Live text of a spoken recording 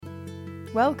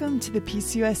Welcome to the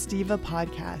PCOS Diva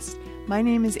podcast. My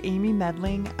name is Amy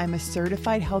Medling. I'm a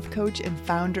certified health coach and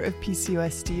founder of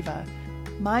PCOS Diva.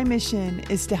 My mission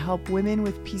is to help women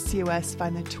with PCOS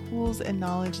find the tools and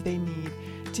knowledge they need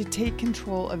to take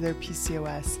control of their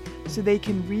PCOS so they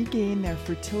can regain their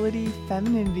fertility,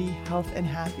 femininity, health, and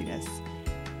happiness.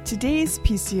 Today's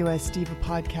PCOS Diva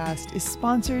podcast is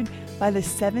sponsored by the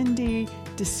 7-day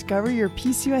Discover Your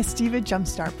PCOS Diva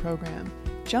Jumpstart program.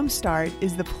 Jumpstart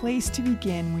is the place to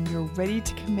begin when you're ready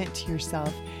to commit to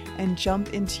yourself and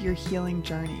jump into your healing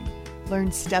journey.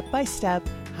 Learn step by step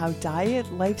how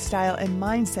diet, lifestyle, and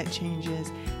mindset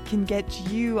changes can get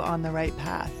you on the right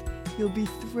path. You'll be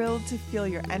thrilled to feel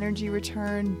your energy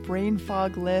return, brain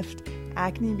fog lift,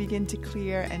 acne begin to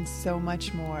clear, and so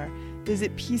much more.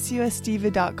 Visit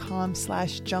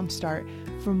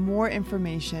PCOSdiva.com/jumpstart for more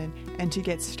information and to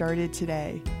get started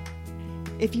today.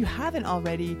 If you haven't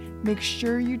already, make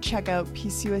sure you check out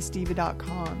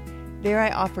PCOSdiva.com. There I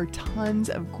offer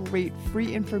tons of great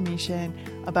free information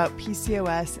about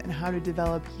PCOS and how to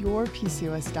develop your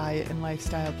PCOS diet and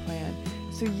lifestyle plan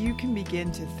so you can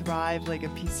begin to thrive like a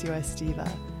PCOS diva.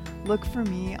 Look for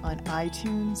me on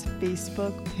iTunes,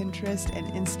 Facebook, Pinterest, and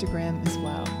Instagram as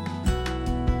well.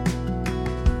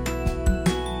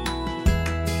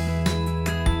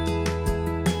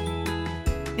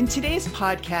 In today's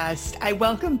podcast, I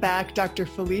welcome back Dr.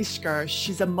 Felice Gersh.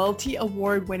 She's a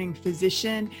multi-award-winning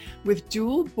physician with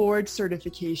dual board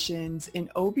certifications in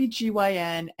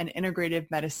OBGYN and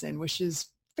integrative medicine, which is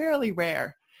fairly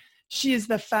rare. She is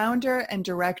the founder and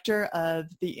director of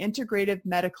the Integrative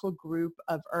Medical Group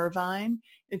of Irvine.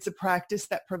 It's a practice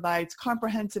that provides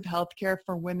comprehensive healthcare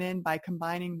for women by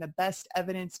combining the best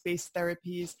evidence-based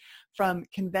therapies from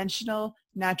conventional,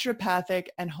 naturopathic,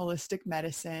 and holistic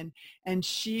medicine. And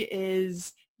she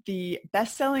is the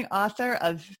best-selling author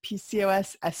of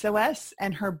PCOS SOS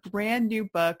and her brand new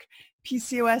book,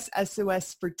 PCOS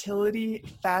SOS Fertility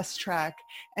Fast Track.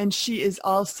 And she is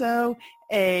also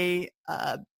a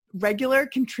regular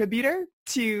contributor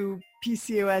to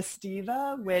PCOS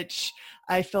Diva, which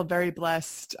I feel very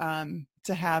blessed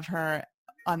to have her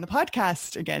on the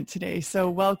podcast again today. So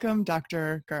welcome,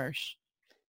 Dr. Gersh.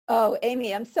 Oh,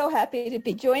 Amy, I'm so happy to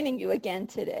be joining you again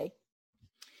today.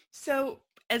 So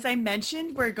as I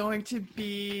mentioned, we're going to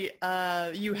be,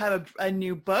 you have a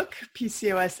new book,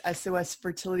 PCOS SOS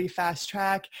Fertility Fast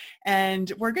Track,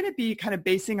 and we're going to be kind of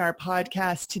basing our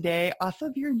podcast today off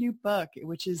of your new book,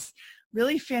 which is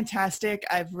really fantastic.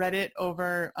 I've read it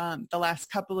over the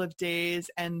last couple of days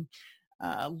and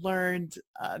learned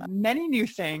many new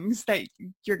things that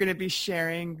you're going to be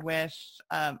sharing with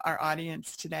our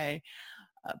audience today.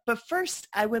 But first,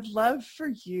 I would love for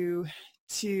you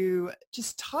to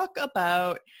just talk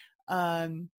about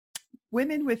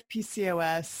women with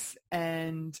PCOS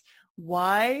and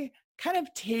why kind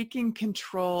of taking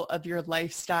control of your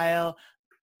lifestyle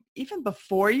even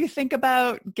before you think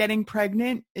about getting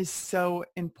pregnant is so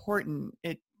important.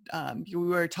 We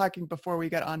were talking before we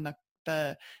got on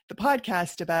the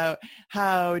podcast about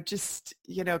how just,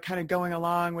 kind of going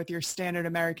along with your standard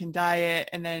American diet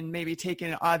and then maybe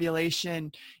taking an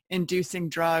ovulation inducing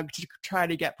drug to try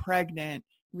to get pregnant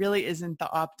really isn't the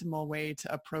optimal way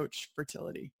to approach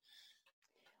fertility.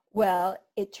 Well,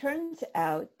 it turns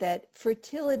out that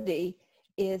fertility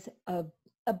is a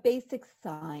basic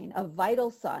sign, a vital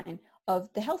sign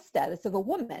of the health status of a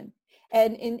woman.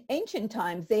 And in ancient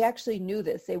times, they actually knew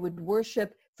this. They would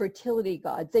worship fertility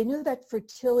gods. They knew that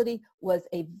fertility was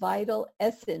a vital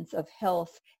essence of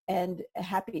health and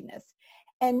happiness.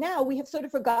 And now we have sort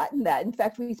of forgotten that. In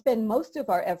fact, we spend most of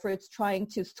our efforts trying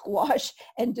to squash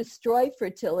and destroy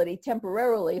fertility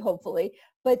temporarily, hopefully.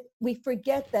 But we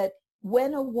forget that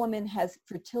when a woman has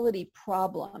fertility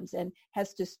problems and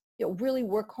has to really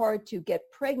work hard to get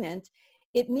pregnant,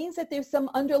 it means that there's some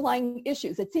underlying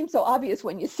issues. It seems so obvious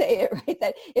when you say it, right?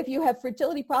 That if you have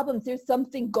fertility problems, there's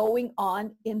something going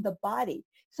on in the body.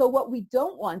 So what we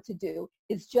don't want to do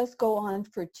is just go on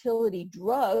fertility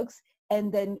drugs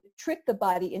and then trick the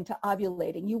body into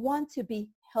ovulating. You want to be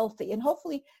healthy and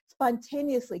hopefully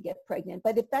spontaneously get pregnant.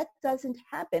 But if that doesn't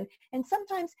happen, and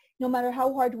sometimes no matter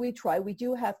how hard we try, we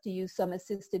do have to use some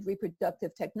assisted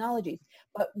reproductive technologies.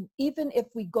 But even if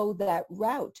we go that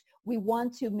route, we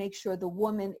want to make sure the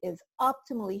woman is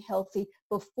optimally healthy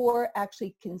before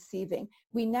actually conceiving.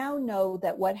 We now know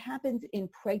that what happens in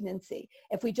pregnancy,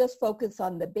 if we just focus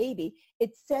on the baby,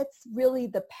 it sets really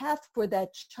the path for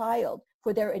that child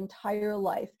for their entire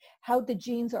life. How the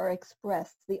genes are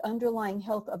expressed, the underlying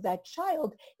health of that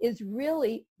child is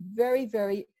really very,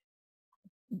 very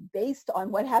based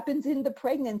on what happens in the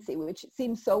pregnancy, which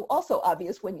seems so also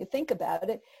obvious when you think about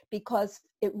it, because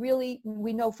it really,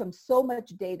 we know from so much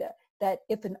data that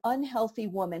if an unhealthy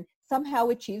woman somehow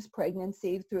achieves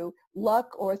pregnancy through luck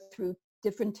or through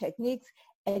different techniques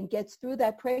and gets through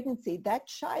that pregnancy, that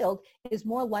child is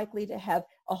more likely to have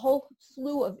a whole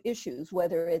slew of issues,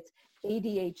 whether it's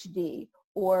ADHD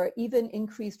or even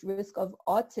increased risk of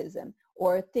autism,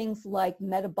 or things like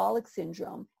metabolic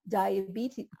syndrome,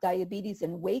 diabetes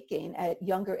and weight gain at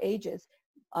younger ages,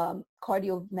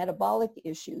 cardiometabolic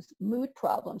issues, mood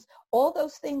problems. All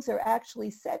those things are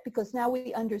actually set because now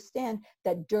we understand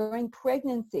that during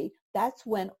pregnancy, that's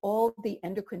when all the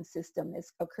endocrine system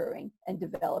is occurring and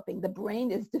developing. The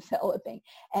brain is developing.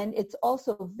 And it's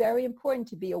also very important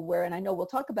to be aware, and I know we'll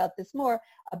talk about this more,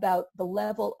 about the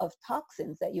level of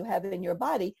toxins that you have in your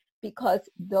body, because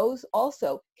those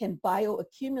also can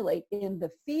bioaccumulate in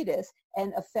the fetus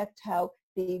and affect how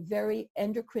the very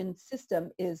endocrine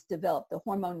system is developed, the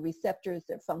hormone receptors,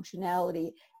 their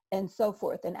functionality, and so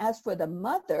forth. And as for the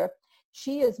mother,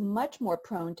 she is much more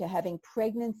prone to having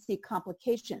pregnancy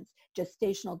complications,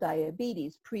 gestational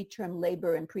diabetes, preterm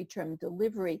labor and preterm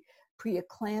delivery,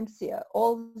 preeclampsia,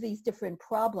 all these different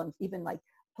problems, even like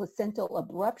placental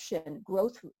abruption,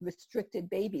 growth restricted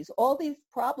babies. All these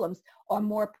problems are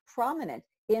more prominent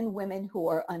in women who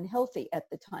are unhealthy at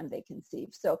the time they conceive.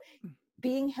 So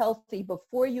being healthy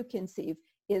before you conceive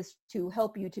is to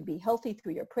help you to be healthy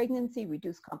through your pregnancy,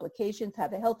 reduce complications,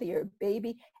 have a healthier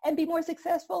baby, and be more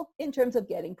successful in terms of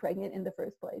getting pregnant in the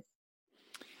first place.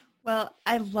 Well,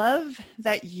 I love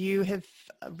that you have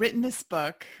written this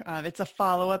book. It's a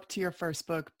follow-up to your first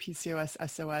book, PCOS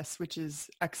SOS, which is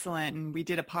excellent. And we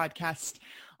did a podcast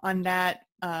on that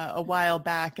a while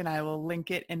back, and I will link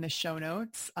it in the show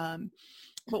notes.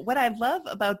 But what I love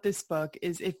about this book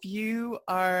is if you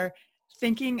are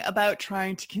thinking about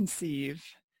trying to conceive,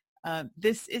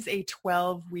 this is a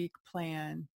 12-week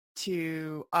plan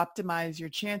to optimize your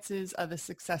chances of a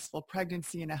successful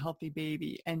pregnancy and a healthy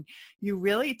baby. And you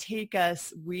really take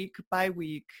us week by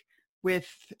week with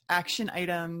action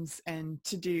items and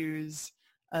to-dos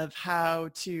of how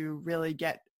to really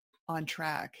get on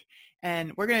track.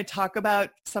 And we're going to talk about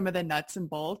some of the nuts and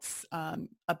bolts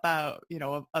about,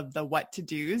 of the what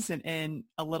to-dos in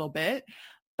a little bit.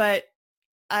 But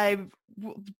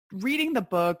reading the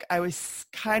book, I was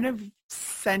kind of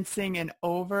sensing an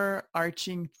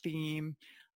overarching theme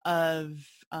of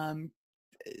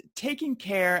taking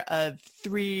care of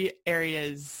three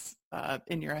areas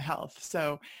in your health.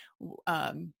 So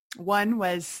one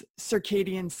was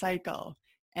circadian cycle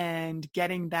and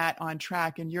getting that on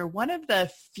track. And you're one of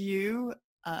the few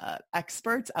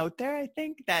experts out there, I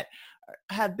think, that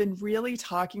have been really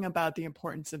talking about the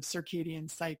importance of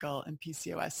circadian cycle and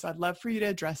PCOS. So I'd love for you to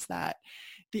address that.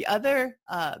 The other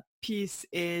piece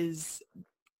is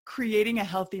creating a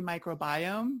healthy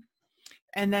microbiome.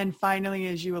 And then finally,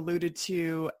 as you alluded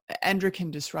to,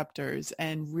 endocrine disruptors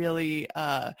and really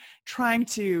trying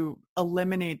to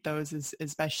eliminate those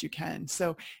as best you can.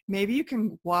 So maybe you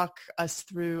can walk us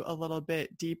through a little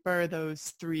bit deeper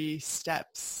those three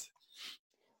steps.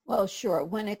 Well, sure.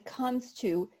 When it comes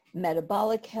to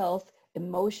metabolic health,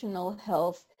 emotional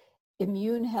health,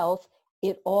 immune health,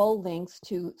 it all links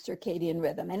to circadian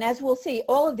rhythm. And as we'll see,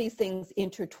 all of these things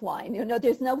intertwine.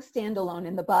 There's no standalone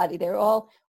in the body. They're all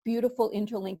beautiful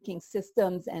interlinking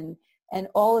systems, and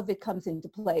all of it comes into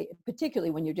play,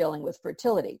 particularly when you're dealing with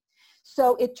fertility.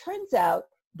 So it turns out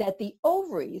that the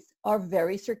ovaries are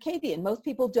very circadian. Most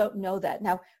people don't know that.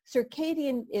 Now,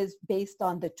 circadian is based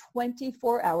on the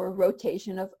 24-hour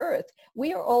rotation of Earth.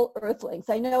 We are all Earthlings.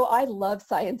 I know I love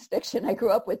science fiction. I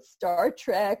grew up with Star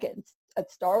Trek and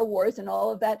Star Wars and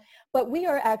all of that, but we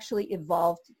are actually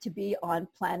evolved to be on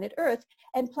planet Earth,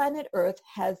 and planet Earth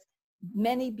has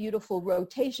many beautiful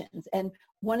rotations. And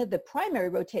one of the primary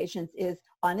rotations is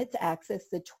on its axis,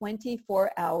 the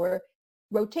 24-hour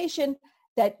rotation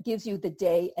that gives you the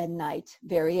day and night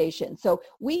variation. So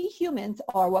we humans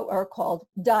are what are called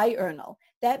diurnal.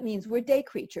 That means we're day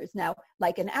creatures. Now,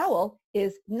 like an owl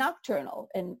is nocturnal,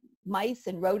 and mice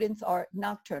and rodents are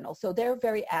nocturnal. So they're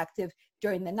very active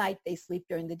during the night. They sleep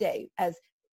during the day.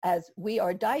 As we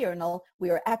are diurnal, we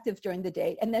are active during the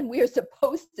day, and then we are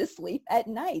supposed to sleep at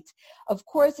night. Of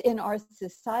course, in our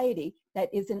society, that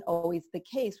isn't always the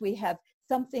case. We have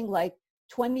something like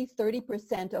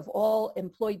 20-30% of all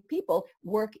employed people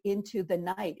work into the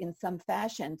night in some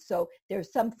fashion. So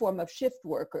there's some form of shift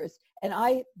workers. And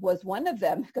I was one of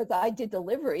them because I did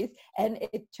deliveries. And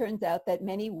it turns out that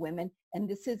many women, and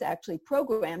this is actually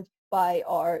programmed by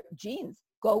our genes,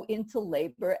 go into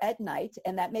labor at night,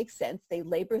 and that makes sense. They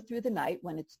labor through the night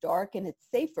when it's dark and it's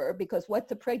safer, because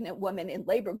what's a pregnant woman in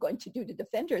labor going to do to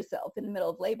defend herself in the middle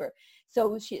of labor?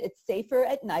 So it's safer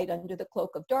at night under the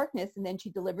cloak of darkness, and then she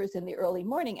delivers in the early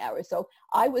morning hours. So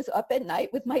I was up at night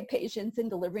with my patients and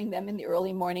delivering them in the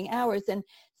early morning hours. And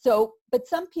so, but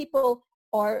some people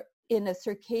are in a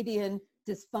circadian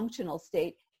dysfunctional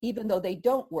state, even though they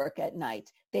don't work at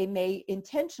night. They may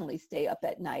intentionally stay up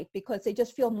at night because they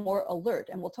just feel more alert,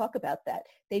 and we'll talk about that.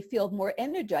 They feel more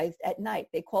energized at night.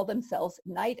 They call themselves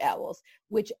night owls,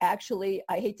 which actually,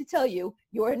 I hate to tell you,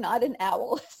 you're not an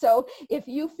owl. So if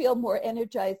you feel more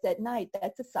energized at night,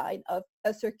 that's a sign of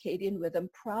a circadian rhythm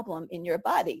problem in your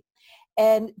body.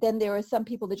 And then there are some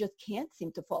people that just can't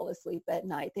seem to fall asleep at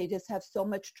night. They just have so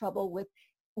much trouble with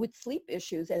sleep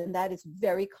issues, and that is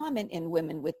very common in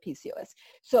women with PCOS.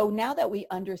 So now that we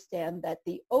understand that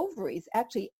the ovaries,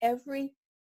 actually every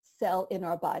cell in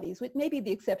our bodies, with maybe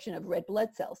the exception of red blood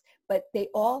cells, but they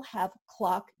all have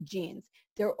clock genes.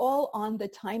 They're all on the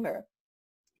timer.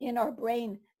 In our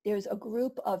brain, there's a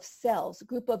group of cells, a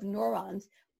group of neurons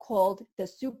called the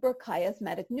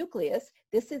suprachiasmatic nucleus.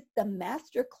 This is the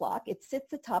master clock. It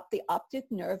sits atop the optic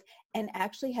nerve and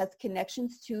actually has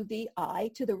connections to the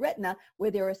eye, to the retina, where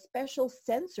there are special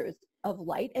sensors of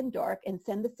light and dark and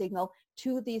send the signal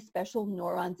to these special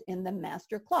neurons in the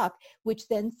master clock, which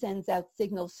then sends out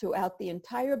signals throughout the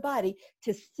entire body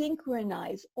to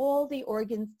synchronize all the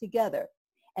organs together.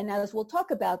 And as we'll talk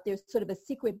about, there's sort of a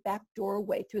secret back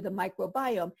doorway through the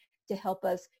microbiome to help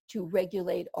us to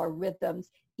regulate our rhythms,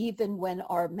 even when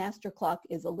our master clock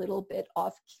is a little bit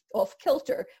off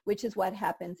kilter, which is what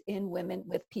happens in women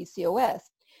with PCOS.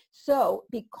 So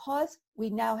because we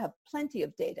now have plenty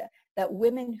of data that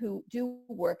women who do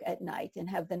work at night and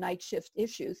have the night shift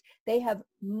issues, they have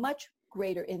much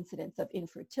greater incidence of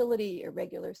infertility,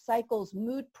 irregular cycles,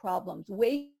 mood problems,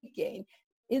 weight gain,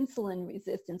 insulin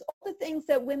resistance, all the things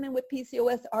that women with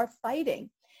PCOS are fighting.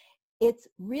 It's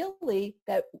really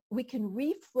that we can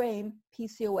reframe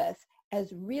PCOS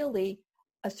as really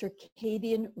a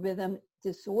circadian rhythm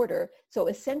disorder. So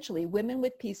essentially, women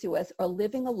with PCOS are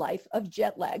living a life of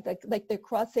jet lag, like they're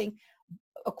crossing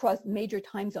across major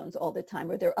time zones all the time,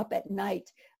 or they're up at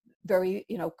night very,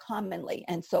 commonly,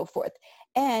 and so forth.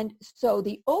 And so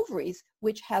the ovaries,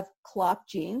 which have clock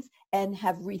genes and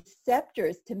have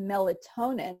receptors to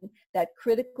melatonin, that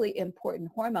critically important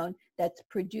hormone that's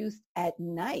produced at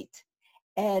night,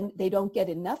 and they don't get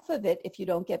enough of it if you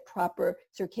don't get proper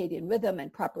circadian rhythm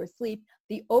and proper sleep,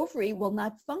 the ovary will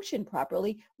not function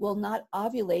properly, will not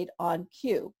ovulate on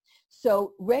cue.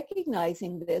 So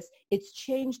recognizing this, it's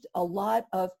changed a lot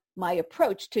of my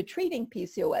approach to treating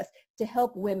PCOS to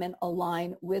help women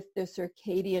align with their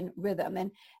circadian rhythm.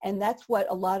 And that's what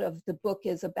a lot of the book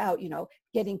is about,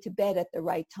 getting to bed at the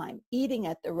right time, eating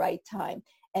at the right time,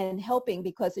 and helping,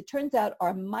 because it turns out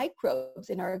our microbes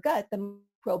in our gut, the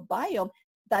microbiome,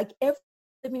 like every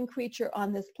living creature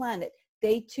on this planet,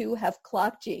 they too have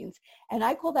clock genes. And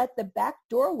I call that the back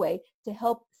doorway to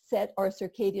help set our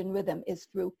circadian rhythm, is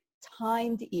through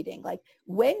timed eating. Like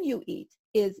when you eat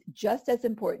is just as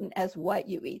important as what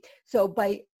you eat. So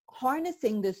by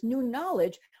harnessing this new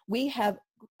knowledge, we have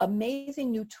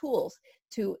amazing new tools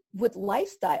with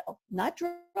lifestyle, not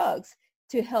drugs,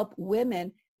 to help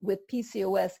women with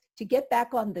PCOS to get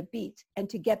back on the beat and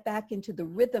to get back into the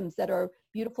rhythms that our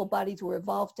beautiful bodies were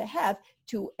evolved to have,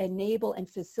 to enable and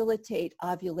facilitate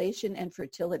ovulation and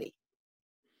fertility.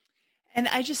 And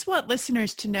I just want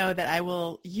listeners to know that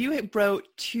you wrote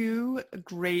 2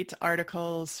 great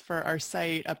articles for our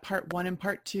site, a part 1 and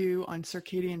part 2 on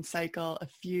circadian cycle a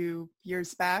few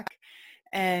years back.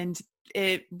 And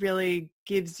it really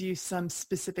gives you some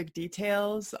specific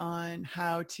details on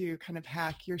how to kind of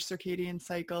hack your circadian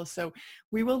cycle. So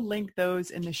we will link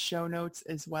those in the show notes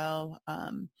as well.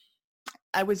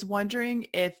 I was wondering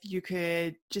if you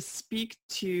could just speak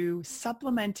to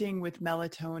supplementing with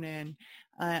melatonin.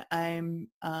 I'm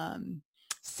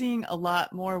seeing a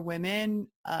lot more women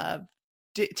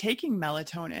taking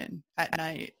melatonin at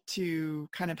night to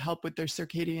kind of help with their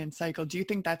circadian cycle. Do you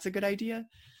think that's a good idea?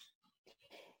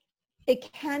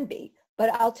 It can be, but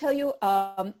I'll tell you,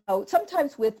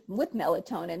 sometimes with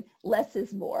melatonin, less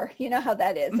is more. You know how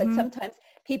that is. Mm-hmm. Like sometimes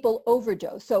people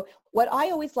overdose. So what I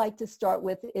always like to start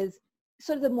with is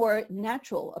sort of the more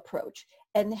natural approach,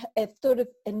 and sort of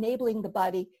enabling the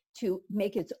body to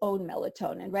make its own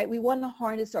melatonin, right? We want to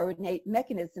harness our innate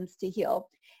mechanisms to heal.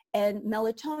 And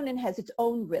melatonin has its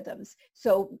own rhythms.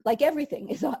 So like everything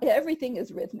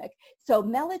is rhythmic. So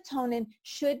melatonin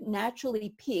should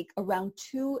naturally peak around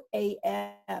 2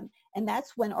 a.m. And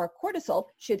that's when our cortisol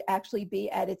should actually be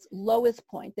at its lowest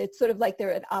point. It's sort of like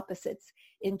they're at opposites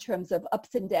in terms of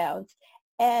ups and downs.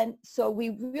 And so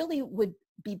we really would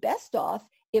be best off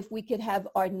if we could have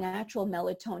our natural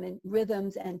melatonin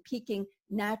rhythms and peaking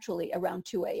naturally around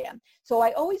 2 a.m. So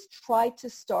I always try to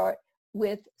start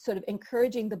with sort of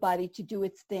encouraging the body to do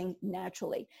its thing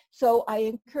naturally. So I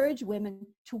encourage women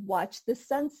to watch the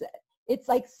sunset. It's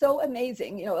like so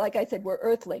amazing. You know, like I said, we're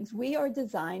earthlings. We are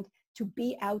designed to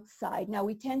be outside. Now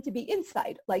we tend to be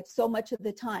inside like so much of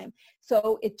the time.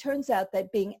 So it turns out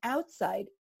that being outside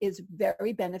is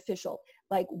very beneficial,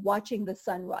 like watching the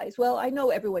sunrise. Well, I know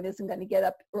everyone isn't going to get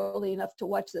up early enough to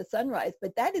watch the sunrise,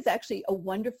 but that is actually a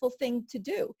wonderful thing to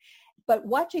do. But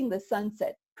watching the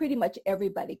sunset, pretty much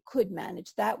everybody could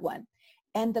manage that one.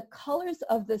 And the colors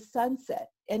of the sunset,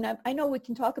 and I know we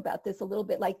can talk about this a little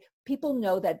bit, like people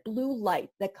know that blue light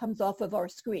that comes off of our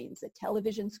screens, the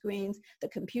television screens, the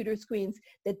computer screens,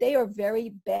 that they are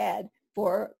very bad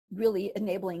for really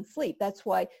enabling sleep. That's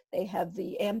why they have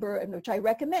the amber, and which I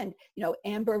recommend, you know,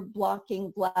 amber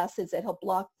blocking glasses that help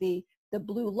block the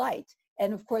blue light.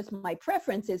 And of course, my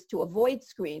preference is to avoid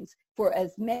screens for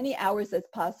as many hours as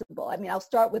possible. I mean, I'll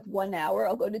start with 1 hour,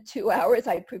 I'll go to 2 hours.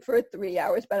 I prefer 3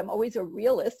 hours, but I'm always a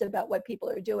realist about what people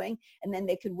are doing. And then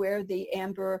they could wear the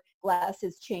amber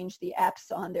glasses, change the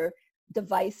apps on their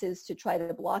devices to try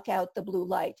to block out the blue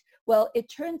light. Well,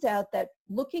 it turns out that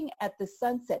looking at the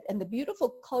sunset and the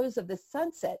beautiful colors of the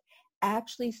sunset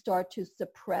actually start to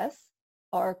suppress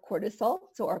our cortisol.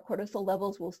 So our cortisol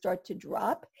levels will start to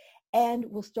drop, and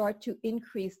we'll start to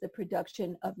increase the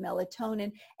production of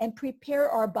melatonin and prepare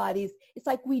our bodies. It's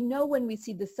like we know when we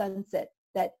see the sunset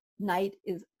that night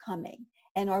is coming,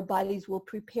 and our bodies will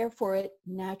prepare for it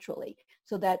naturally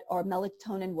so that our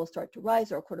melatonin will start to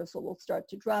rise, our cortisol will start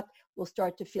to drop, we'll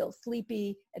start to feel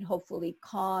sleepy and hopefully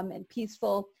calm and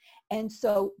peaceful. And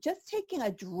so just taking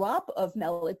a drop of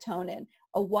melatonin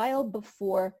a while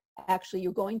before actually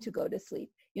you're going to go to sleep,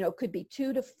 you know, could be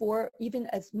 2 to 4, even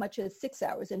as much as 6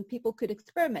 hours. And people could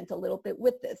experiment a little bit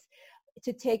with this,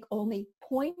 to take only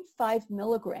 0.5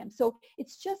 milligrams. So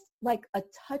it's just like a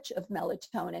touch of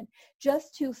melatonin,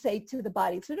 just to say to the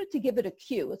body, sort of to give it a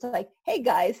cue. It's like, hey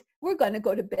guys, we're going to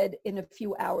go to bed in a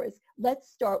few hours. Let's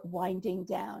start winding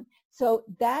down. So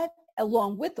that,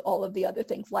 along with all of the other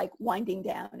things like winding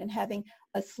down and having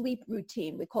a sleep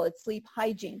routine, we call it sleep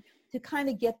hygiene, to kind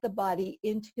of get the body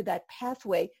into that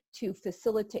pathway to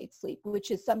facilitate sleep,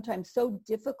 which is sometimes so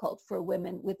difficult for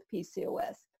women with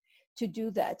PCOS to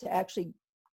do that, to actually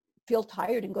feel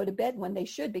tired and go to bed when they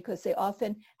should, because they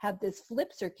often have this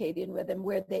flip circadian rhythm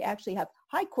where they actually have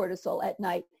high cortisol at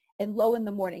night and low in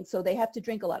the morning. So they have to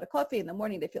drink a lot of coffee in the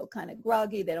morning. They feel kind of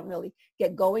groggy. They don't really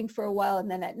get going for a while.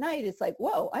 And then at night, it's like,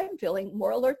 whoa, I'm feeling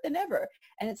more alert than ever.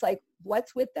 And it's like,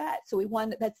 what's with that? So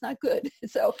that's not good.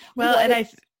 So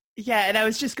yeah, and I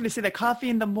was just going to say the coffee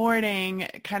in the morning,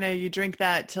 kind of you drink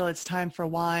that till it's time for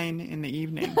wine in the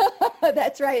evening.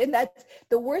 That's right. And that's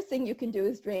the worst thing you can do,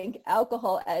 is drink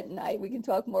alcohol at night. We can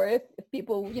talk more if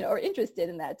people, you know, are interested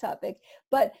in that topic.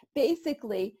 But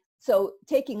basically, so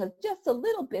taking just a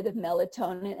little bit of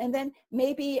melatonin, and then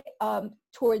maybe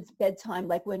towards bedtime,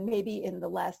 like when maybe in the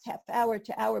last half hour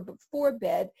to hour before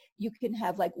bed, you can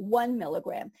have like 1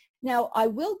 milligram. Now, I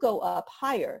will go up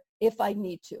higher if I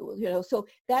need to, you know, so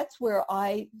that's where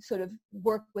I sort of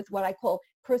work with what I call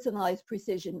personalized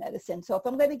precision medicine. So if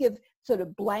I'm going to give sort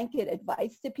of blanket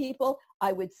advice to people,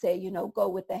 I would say, you know, go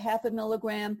with the 0.5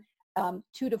 milligram,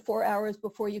 2 to 4 hours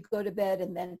before you go to bed,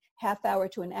 and then half hour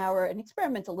to an hour, and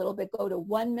experiment a little bit, go to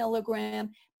 1 milligram.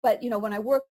 But, you know, when I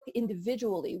work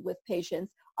individually with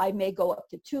patients, I may go up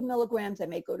to 2 milligrams, I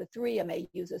may go to 3, I may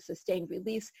use a sustained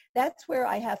release. That's where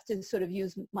I have to sort of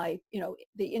use my, you know,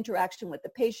 the interaction with the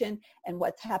patient and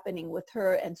what's happening with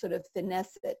her and sort of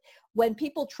finesse it. When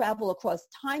people travel across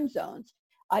time zones,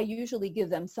 I usually give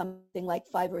them something like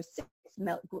 5 or 6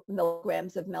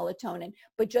 milligrams of melatonin,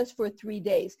 but just for 3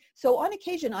 days. So on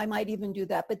occasion, I might even do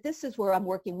that. But this is where I'm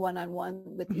working one-on-one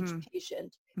with each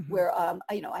patient, where,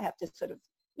 you know, I have to sort of,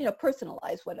 you know,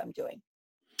 personalize what I'm doing.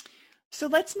 So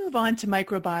let's move on to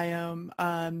microbiome.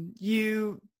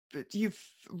 You've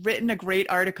written a great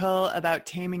article about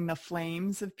taming the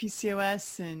flames of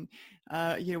PCOS, and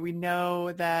you know, we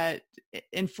know that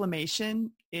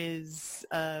inflammation is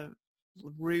a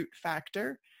root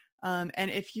factor. And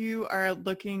if you are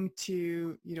looking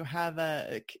to, you know, have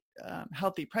a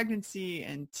healthy pregnancy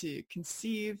and to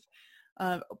conceive,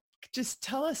 just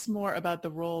tell us more about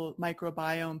the role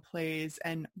microbiome plays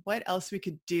and what else we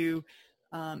could do,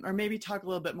 or maybe talk a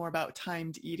little bit more about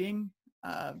timed eating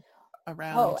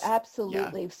around. Oh,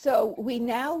 absolutely. Yeah. So we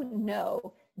now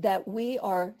know that we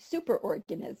are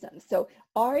superorganisms. So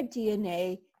our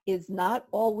DNA is not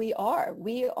all we are.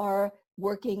 We are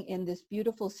working in this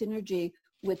beautiful synergy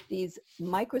with these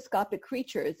microscopic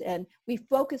creatures. And we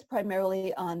focus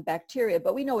primarily on bacteria,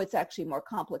 but we know it's actually more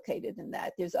complicated than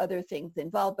that. There's other things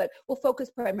involved, but we'll focus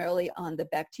primarily on the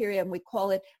bacteria, and we call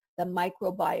it the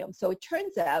microbiome. So it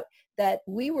turns out that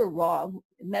we were wrong,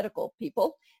 medical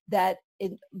people, that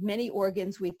in many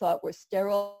organs we thought were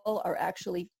sterile are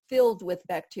actually filled with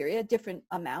bacteria, different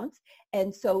amounts.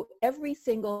 And so every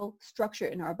single structure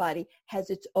in our body has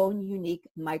its own unique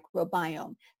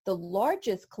microbiome. The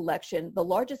largest collection, the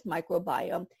largest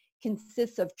microbiome,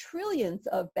 consists of trillions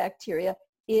of bacteria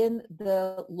in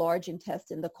the large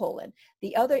intestine, the colon.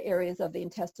 The other areas of the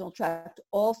intestinal tract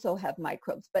also have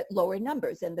microbes, but lower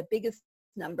numbers. And the biggest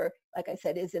number, like I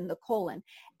said, is in the colon.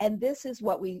 And this is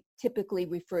what we typically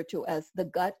refer to as the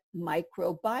gut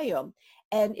microbiome.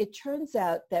 And it turns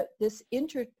out that this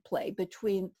interplay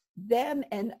between them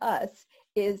and us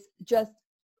is just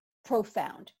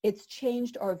profound. It's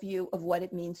changed our view of what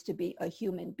it means to be a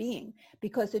human being,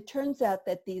 because it turns out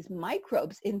that these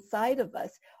microbes inside of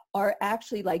us are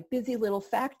actually like busy little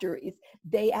factories.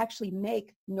 They actually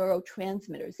make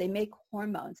neurotransmitters. They make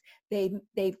hormones. They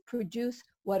produce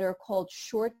what are called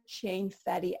short-chain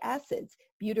fatty acids,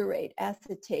 butyrate,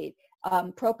 acetate,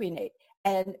 propionate.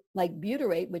 And like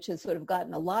butyrate, which has sort of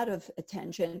gotten a lot of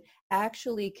attention,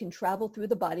 actually can travel through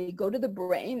the body, go to the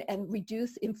brain, and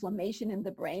reduce inflammation in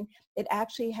the brain. It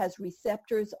actually has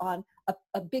receptors on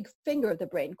a big finger of the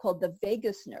brain called the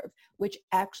vagus nerve, which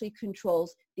actually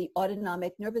controls the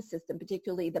autonomic nervous system,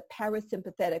 particularly the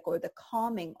parasympathetic or the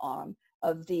calming arm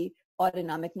of the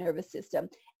autonomic nervous system.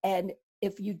 And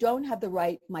if you don't have the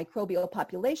right microbial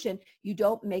population, you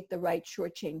don't make the right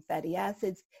short-chain fatty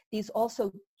acids. These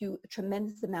also do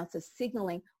tremendous amounts of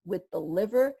signaling with the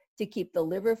liver to keep the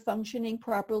liver functioning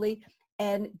properly.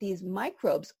 And these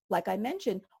microbes, like I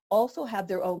mentioned, also have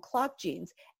their own clock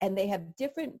genes, and they have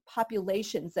different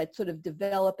populations that sort of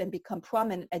develop and become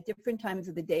prominent at different times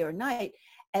of the day or night.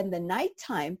 And the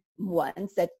nighttime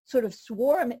ones that sort of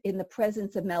swarm in the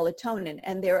presence of melatonin.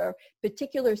 And there are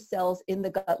particular cells in the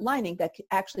gut lining that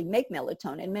actually make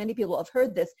melatonin. Many people have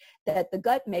heard this, that the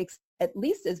gut makes at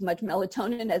least as much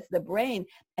melatonin as the brain.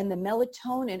 And the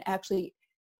melatonin actually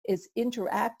is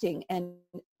interacting and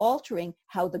altering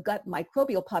how the gut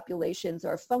microbial populations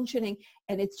are functioning.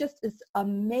 And it's just this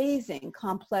amazing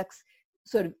complex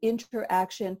sort of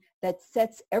interaction that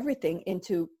sets everything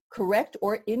into correct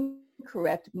or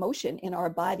incorrect motion in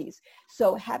our bodies.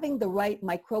 So having the right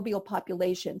microbial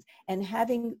populations and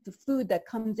having the food that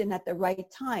comes in at the right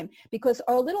time, because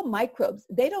our little microbes,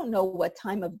 they don't know what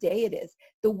time of day it is.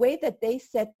 The way that they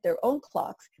set their own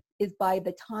clocks is by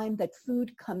the time that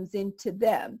food comes into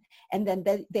them. And then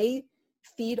they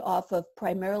feed off of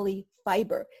primarily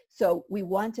fiber. So we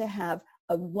want to have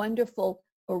a wonderful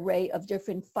array of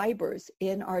different fibers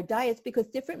in our diets, because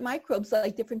different microbes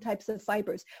like different types of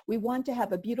fibers. We want to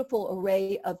have a beautiful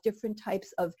array of different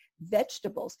types of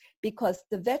vegetables, because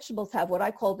the vegetables have what I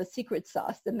call the secret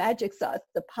sauce, the magic sauce,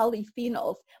 the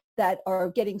polyphenols that are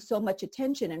getting so much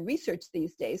attention and research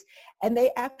these days. And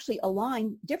they actually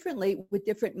align differently with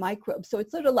different microbes. So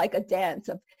it's sort of like a dance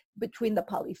of between the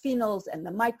polyphenols and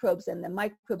the microbes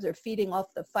are feeding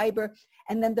off the fiber.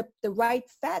 And then the right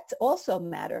fats also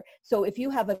matter. So if you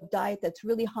have a diet that's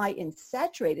really high in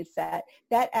saturated fat,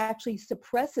 that actually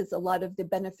suppresses a lot of the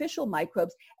beneficial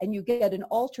microbes, and you get an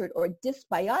altered or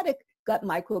dysbiotic gut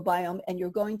microbiome, and you're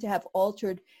going to have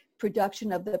altered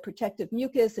production of the protective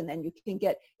mucus, and then you can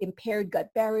get impaired gut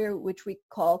barrier, which we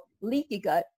call leaky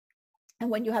gut. And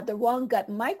when you have the wrong gut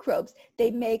microbes, they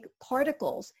make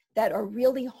particles that are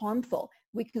really harmful.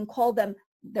 We can call them,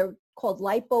 they're called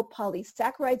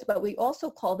lipopolysaccharides, but we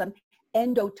also call them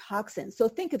endotoxins. So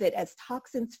think of it as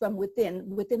toxins from within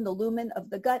the lumen of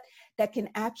the gut that can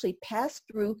actually pass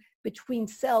through between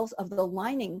cells of the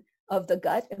lining of the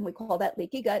gut, and we call that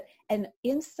leaky gut. And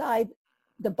inside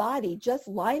the body, just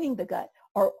lining the gut,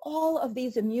 are all of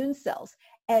these immune cells.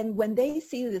 And when they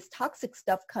see this toxic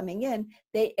stuff coming in,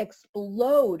 they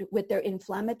explode with their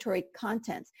inflammatory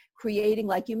contents, creating,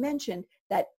 like you mentioned,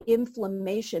 that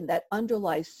inflammation that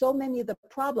underlies so many of the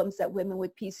problems that women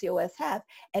with PCOS have.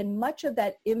 And much of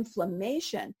that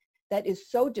inflammation that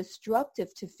is so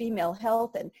destructive to female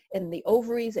health and the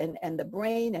ovaries and the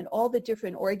brain and all the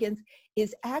different organs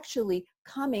is actually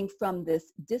coming from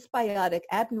this dysbiotic,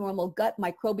 abnormal gut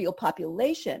microbial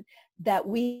population that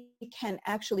we can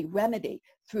actually remedy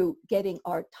through getting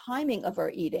our timing of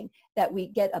our eating, that we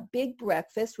get a big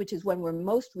breakfast, which is when we're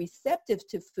most receptive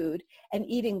to food, and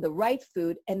eating the right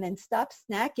food, and then stop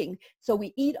snacking. So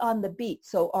we eat on the beat.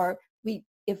 So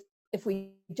if if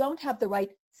we don't have the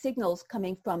right signals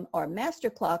coming from our master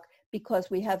clock, because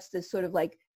we have this sort of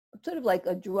like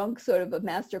a drunk sort of a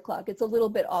master clock, it's a little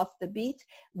bit off the beat,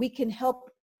 we can help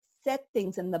set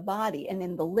things in the body and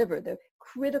in the liver, the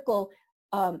critical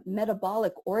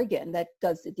metabolic organ that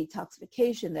does the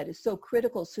detoxification, that is so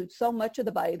critical to so much of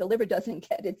the body. The liver doesn't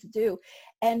get its due.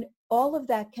 And all of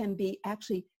that can be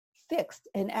actually fixed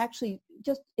and actually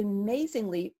just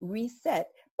amazingly reset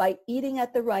by eating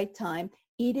at the right time,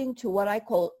 eating to what I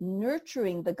call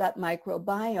nurturing the gut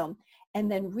microbiome, and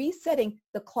then resetting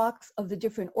the clocks of the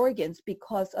different organs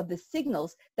because of the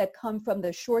signals that come from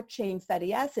the short chain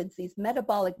fatty acids, these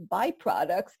metabolic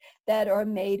byproducts that are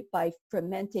made by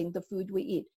fermenting the food we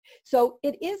eat. So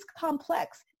it is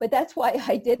complex, but that's why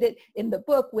I did it in the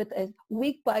book with a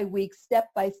week by week, step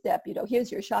by step,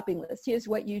 here's your shopping list, here's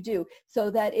what you do, so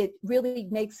that it really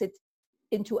makes it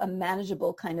into a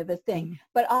manageable kind of a thing. Mm-hmm.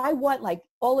 But I want, like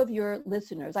all of your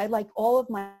listeners, I like all of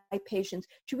my patients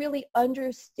to really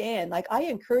understand, like I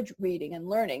encourage reading and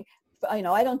learning. I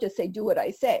don't just say do what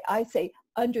I say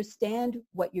understand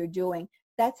what you're doing.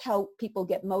 That's how people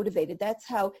get motivated. That's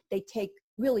how they take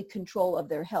really control of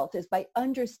their health, is by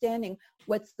understanding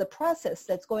what's the process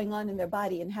that's going on in their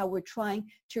body and how we're trying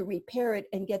to repair it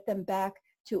and get them back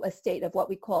to a state of what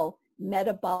we call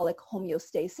metabolic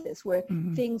homeostasis, where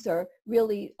things are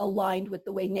really aligned with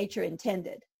the way nature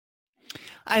intended.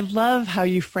 I love how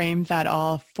you framed that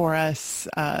all for us.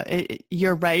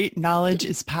 You're right. Knowledge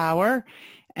is power.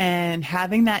 And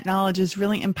having that knowledge is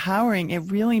really empowering.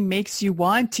 It really makes you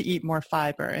want to eat more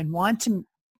fiber and want to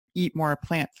eat more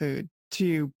plant food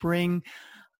to bring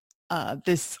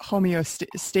this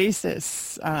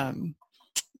homeostasis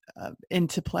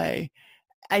into play.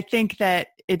 I think that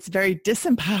it's very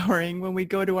disempowering when we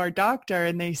go to our doctor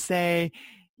and they say,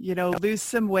 lose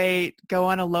some weight, go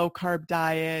on a low carb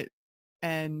diet,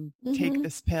 and take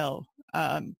this pill.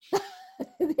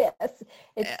 Yes,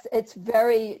 it's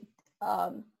very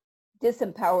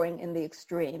disempowering in the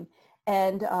extreme.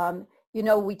 And,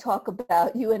 we talk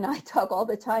about, you and I talk all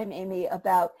the time, Amy,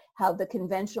 about how the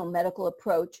conventional medical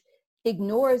approach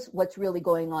ignores what's really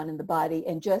going on in the body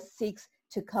and just seeks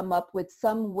to come up with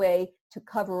some way to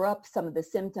cover up some of the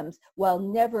symptoms while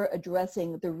never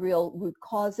addressing the real root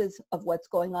causes of what's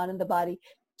going on in the body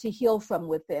to heal from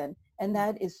within. And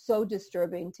that is so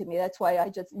disturbing to me. That's why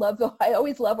I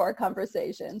always love our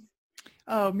conversations.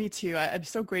 Oh, me too. I'm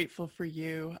so grateful for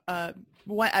you. I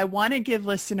want to give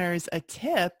listeners a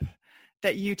tip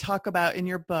that you talk about in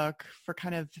your book for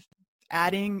kind of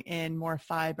adding in more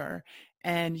fiber.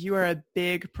 And you are a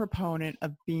big proponent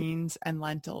of beans and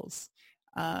lentils.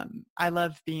 I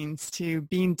love beans too.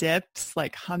 Bean dips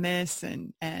like hummus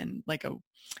and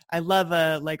I love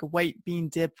a white bean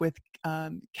dip with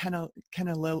I can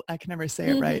never say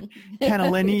it right.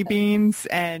 Cannellini beans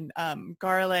and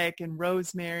garlic and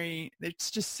rosemary.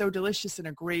 It's just so delicious and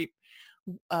a great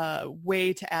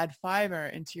way to add fiber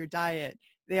into your diet.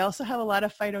 They also have a lot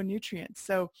of phytonutrients.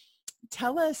 So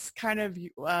tell us kind of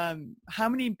how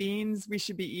many beans we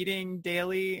should be eating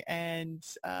daily and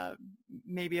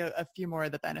maybe a few more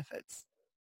of the benefits.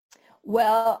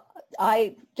 Well,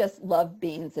 I just love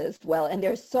beans as well. And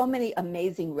there's so many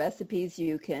amazing recipes.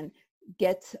 You can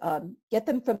get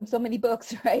them from so many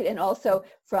books, right? And also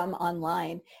from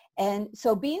online. And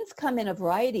so beans come in a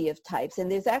variety of types.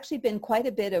 And there's actually been quite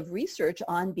a bit of research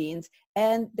on beans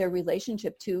and their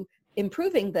relationship to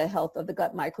improving the health of the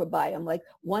gut microbiome. Like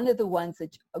one of the ones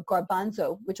that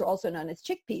garbanzo, which are also known as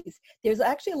chickpeas, there's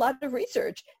actually a lot of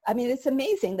research. I mean, it's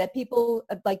amazing that people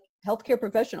like healthcare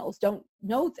professionals don't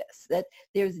know this, that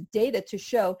there's data to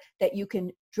show that you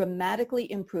can dramatically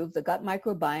improve the gut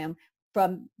microbiome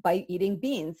by eating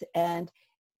beans. And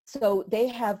so they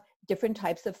have different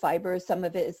types of fibers. Some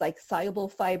of it is like soluble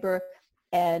fiber.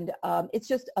 And it's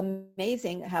just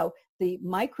amazing how the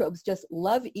microbes just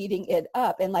love eating it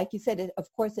up. And like you said,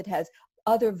 of course, it has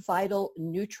other vital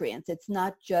nutrients. It's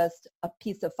not just a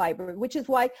piece of fiber, which is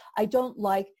why I don't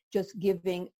like just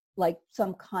giving like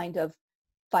some kind of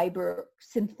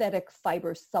synthetic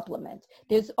fiber supplement.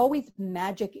 There's always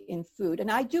magic in food.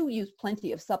 And I do use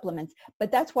plenty of supplements,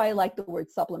 but that's why I like the word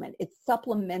supplement. It's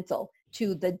supplemental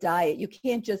to the diet. You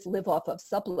can't just live off of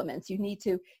supplements. You need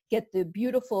to get the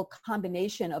beautiful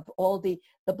combination of all the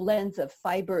blends of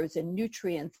fibers and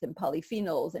nutrients and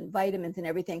polyphenols and vitamins and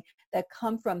everything that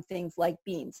come from things like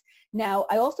beans. Now,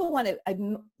 I also want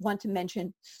to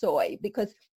mention soy,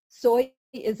 because soy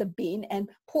is a bean, and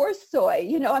poor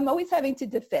soy, I'm always having to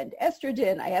defend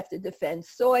estrogen. I have to defend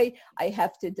soy. I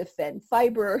have to defend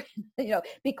fiber,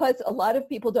 because a lot of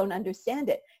people don't understand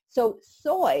it. So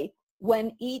soy,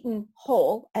 when eaten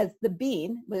whole as the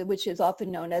bean, which is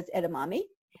often known as edamame,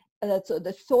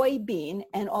 the soybean,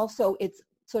 and also its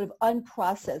sort of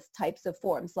unprocessed types of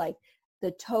forms like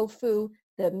the tofu,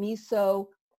 the miso,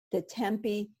 the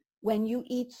tempeh. When you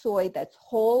eat soy that's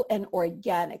whole and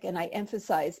organic, and I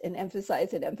emphasize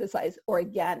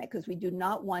organic, because we do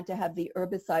not want to have the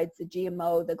herbicides, the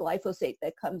GMO, the glyphosate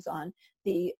that comes on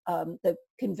the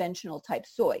conventional type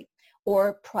soy,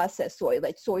 or processed soy,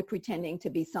 like soy pretending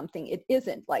to be something it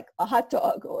isn't, like a hot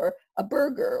dog or a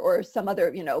burger or some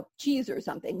other, cheese or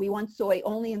something. We want soy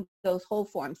only in those whole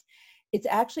forms. It's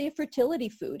actually a fertility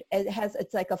food.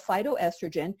 It's like a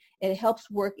phytoestrogen. It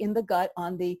helps work in the gut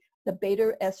on the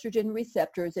beta estrogen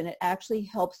receptors, and it actually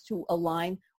helps to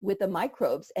align with the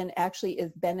microbes and actually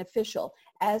is beneficial,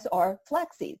 as are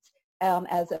flax seeds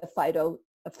as a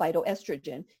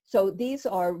phytoestrogen. So these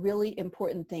are really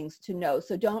important things to know.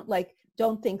 So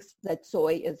don't think that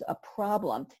soy is a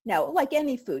problem. Now, like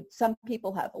any food, some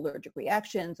people have allergic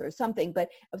reactions or something, but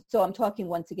so I'm talking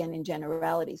once again in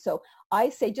generality. So I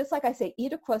say, just like I say,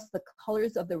 eat across the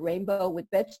colors of the rainbow with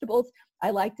vegetables,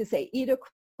 I like to say eat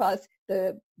across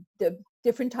the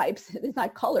different types, it's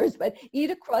not colors, but eat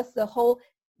across the whole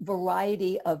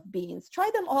variety of beans.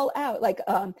 Try them all out, like,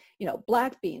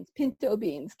 black beans, pinto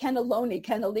beans, cannellini,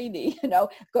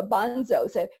 garbanzo.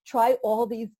 So try all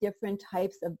these different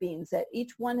types of beans, that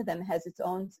each one of them has its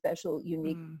own special,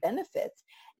 unique benefits.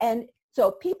 And so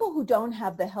people who don't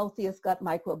have the healthiest gut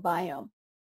microbiome,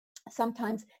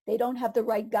 sometimes they don't have the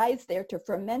right guys there to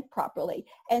ferment properly.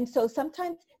 And so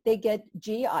sometimes they get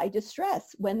GI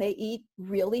distress when they eat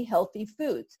really healthy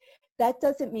foods. That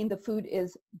doesn't mean the food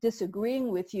is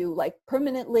disagreeing with you like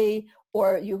permanently,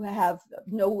 or you have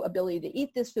no ability to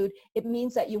eat this food. It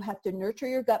means that you have to nurture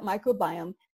your gut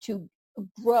microbiome to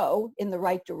grow in the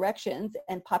right directions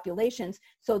and populations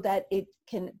so that it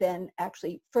can then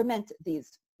actually ferment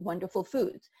these wonderful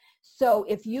foods. So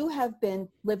if you have been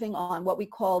living on what we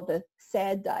call the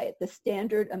SAD diet, the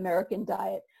standard American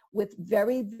diet, with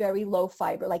very, very low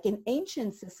fiber, like in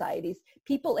ancient societies,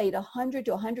 people ate 100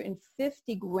 to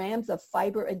 150 grams of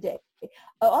fiber a day.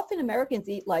 Often Americans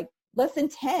eat like less than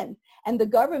 10, and the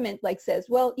government says,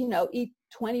 well, eat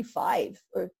 25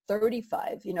 or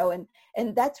 35,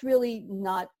 and that's really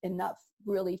not enough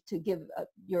really to give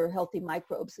your healthy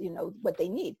microbes, what they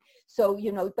need. So,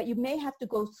 but you may have to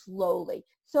go slowly.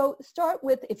 So start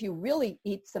with, if you really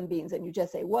eat some beans and you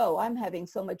just say, whoa, I'm having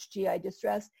so much GI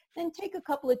distress, then take a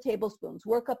couple of tablespoons,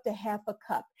 work up to half a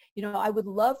cup. I would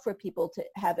love for people to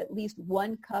have at least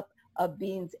 1 cup of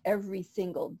beans every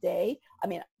single day. I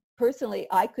mean, personally,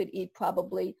 I could eat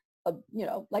probably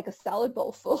like a salad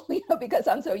bowl full, because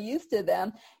I'm so used to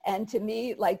them. And to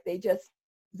me, they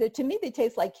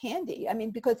taste like candy. I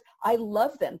mean, because I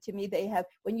love them. To me, they have,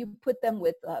 when you put them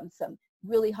with some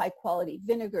really high quality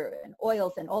vinegar and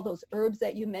oils and all those herbs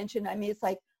that you mentioned, I mean, it's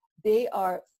like they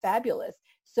are fabulous.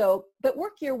 So, but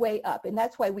work your way up. And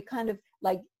that's why we kind of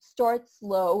start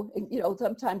slow.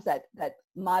 Sometimes that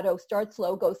motto, start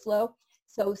slow, go slow.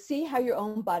 So see how your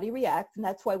own body reacts. And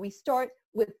that's why we start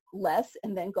with less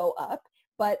and then go up.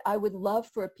 But I would love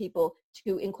for people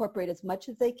to incorporate as much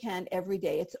as they can every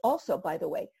day. It's also, by the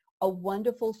way, a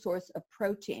wonderful source of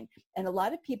protein. And a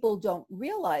lot of people don't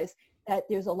realize that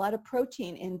there's a lot of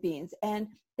protein in beans and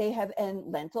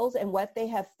lentils. And what they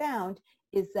have found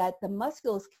is that the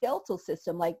musculoskeletal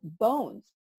system, like bones,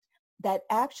 that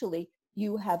actually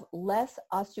you have less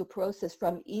osteoporosis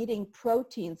from eating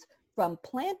proteins from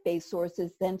plant-based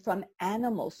sources than from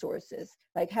animal sources.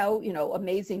 Like how,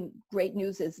 amazing, great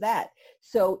news is that?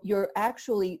 So you're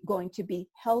actually going to be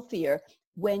healthier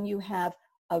when you have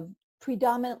a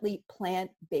predominantly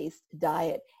plant-based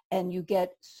diet and you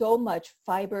get so much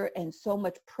fiber and so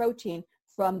much protein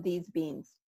from these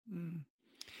beans.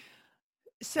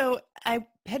 So I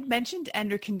had mentioned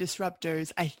endocrine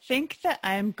disruptors. I think that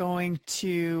I'm going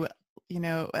to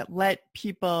let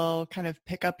people kind of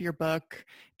pick up your book.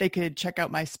 They could check out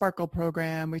my Sparkle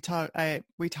program. We talk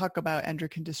about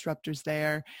endocrine disruptors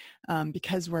there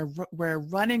because we're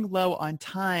running low on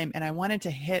time, and I wanted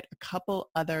to hit a couple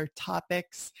other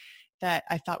topics that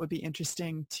I thought would be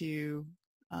interesting to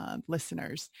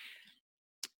listeners.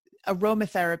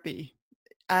 Aromatherapy.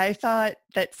 I thought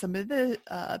that some of the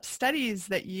studies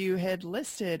that you had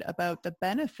listed about the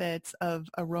benefits of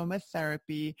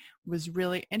aromatherapy was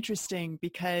really interesting,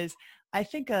 because I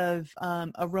think of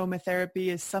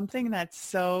aromatherapy as something that's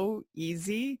so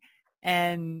easy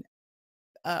and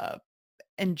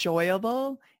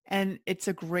enjoyable, and it's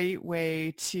a great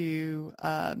way to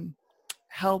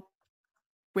help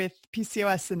with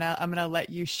PCOS. And I'm going to let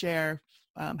you share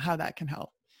how that can help.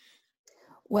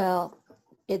 Well,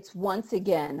 it's once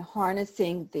again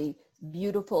harnessing the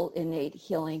beautiful innate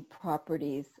healing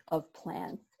properties of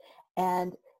plants.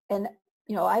 And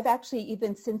I've actually,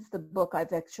 even since the book,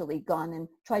 I've actually gone and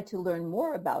tried to learn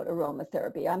more about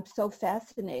aromatherapy. I'm so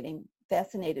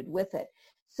fascinated with it.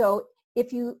 So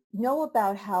if you know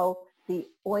about how the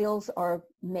oils are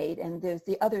made, and there's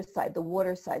the other side, the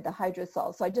water side, the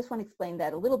hydrosol. So I just want to explain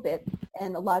that a little bit.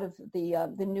 And a lot of the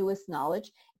newest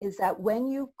knowledge is that when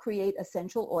you create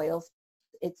essential oils,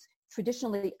 it's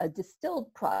traditionally a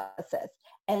distilled process.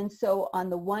 And so on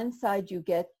the one side, you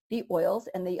get the oils,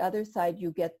 and the other side,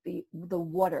 you get the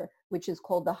water, which is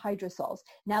called the hydrosols.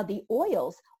 Now, the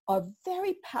oils are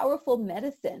very powerful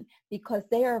medicine because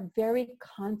they are very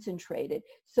concentrated.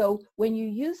 So when you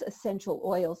use essential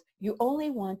oils, you only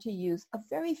want to use a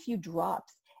very few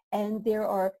drops. And there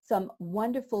are some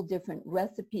wonderful different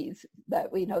recipes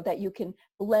that we know that you can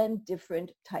blend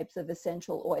different types of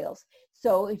essential oils.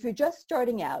 So if you're just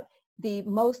starting out, the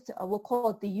most, we'll call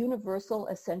it the universal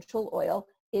essential oil,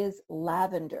 is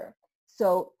lavender.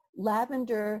 So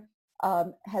lavender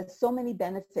has so many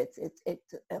benefits. It's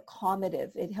a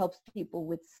calmative. It helps people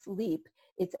with sleep.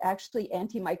 It's actually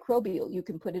antimicrobial. You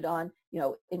can put it on,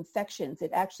 infections.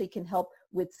 It actually can help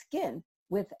with skin,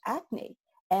 with acne.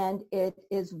 And it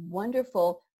is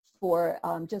wonderful for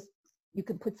you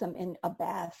can put some in a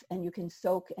bath, and you can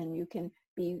soak, and you can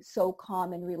be so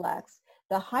calm and relaxed.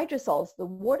 The hydrosols, the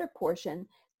water portion,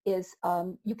 is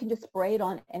you can just spray it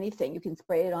on anything. You can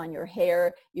spray it on your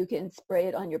hair. You can spray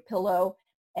it on your pillow.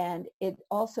 And it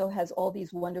also has all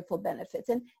these wonderful benefits.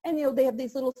 And they have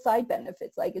these little side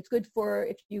benefits, like it's good for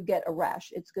if you get a rash.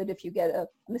 It's good if you get a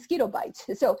mosquito bite.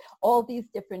 So all these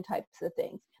different types of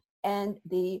things. And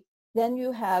then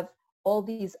you have all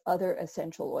these other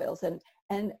essential oils.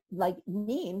 And like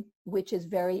neem, which is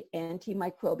very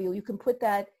antimicrobial, you can put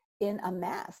that in a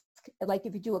mask. Like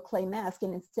if you do a clay mask,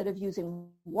 and instead of using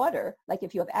water, like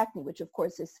if you have acne, which of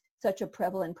course is such a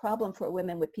prevalent problem for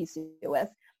women with PCOS,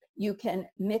 you can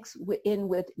mix in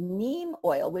with neem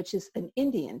oil, which is an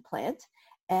Indian plant,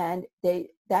 and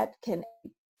that can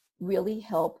really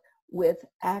help with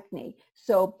acne.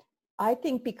 So I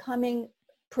think becoming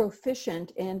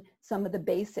proficient in some of the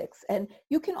basics, and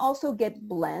you can also get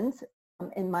blends.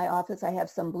 In my office, I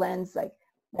have some blends that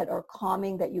are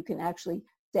calming that you can actually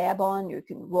dab on, you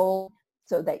can roll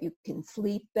so that you can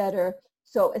sleep better.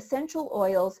 So essential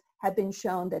oils have been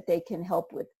shown that they can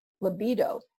help with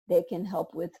libido, they can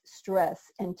help with stress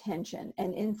and tension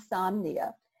and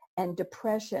insomnia and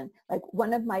depression. Like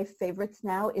one of my favorites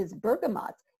now is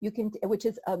bergamot, which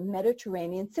is a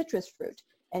Mediterranean citrus fruit.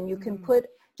 And you can put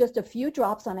just a few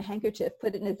drops on a handkerchief,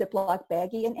 put it in a Ziploc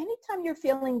baggie, and anytime you're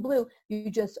feeling blue,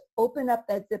 you just open up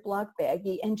that Ziploc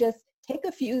baggie and just take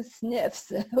a few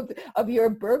sniffs of your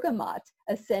bergamot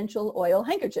essential oil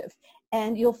handkerchief,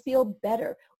 and you'll feel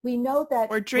better. We know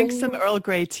that. Or drink some Earl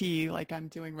Grey tea like I'm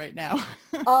doing right now.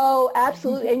 Oh,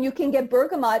 absolutely. And you can get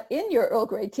bergamot in your Earl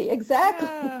Grey tea. Exactly.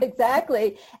 Yeah.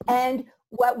 Exactly. And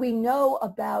what we know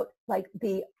about like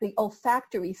the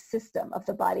olfactory system of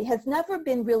the body has never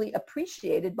been really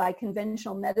appreciated by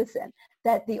conventional medicine.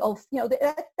 That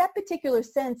that particular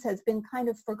sense has been kind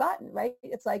of forgotten, right?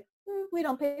 It's like we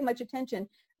don't pay much attention,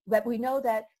 but we know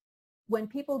that when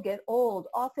people get old,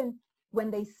 often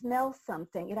when they smell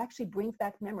something, it actually brings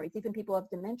back memories. Even people have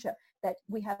dementia, that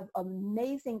we have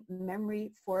amazing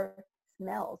memory for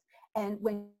smells. And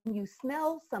when you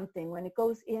smell something, when it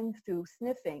goes in through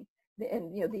sniffing,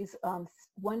 and these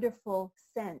wonderful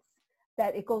scents,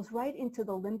 that it goes right into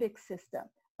the limbic system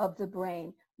of the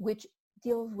brain, which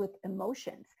deals with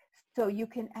emotions. So you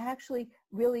can actually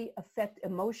really affect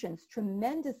emotions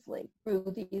tremendously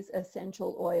through these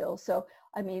essential oils. So,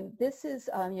 I mean, this is,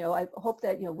 I hope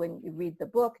that, when you read the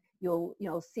book, you'll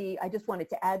see, I just wanted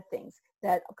to add things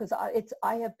that, because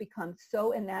I have become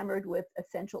so enamored with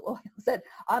essential oils that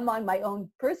I'm on my own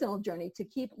personal journey to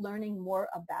keep learning more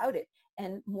about it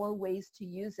and more ways to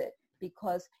use it.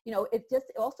 Because,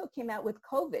 it also came out with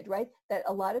COVID, right? That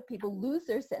a lot of people lose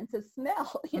their sense of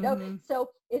smell, So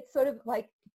it's sort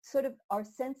of our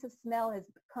sense of smell has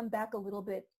come back a little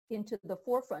bit into the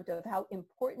forefront of how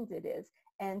important it is.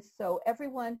 And so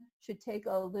everyone should take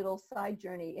a little side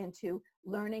journey into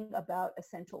learning about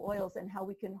essential oils and how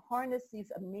we can harness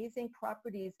these amazing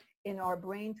properties in our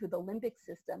brain through the limbic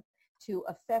system to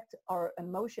affect our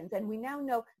emotions. And we now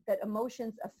know that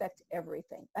emotions affect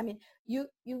everything. I mean, you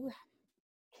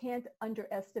can't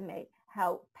underestimate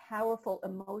how powerful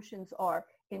emotions are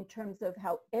in terms of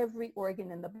how every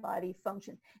organ in the body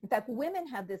functions. In fact, women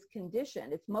have this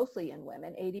condition, it's mostly in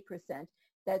women, 80%,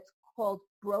 that's called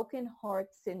broken heart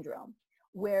syndrome,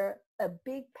 where a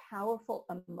big, powerful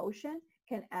emotion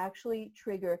can actually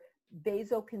trigger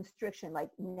vasoconstriction, like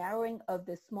narrowing of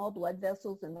the small blood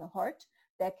vessels in the heart,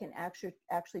 that can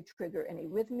actually trigger an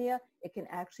arrhythmia. It can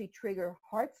actually trigger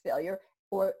heart failure,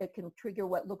 or it can trigger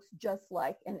what looks just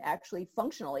like, and actually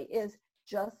functionally is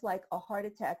just like, a heart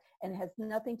attack, and has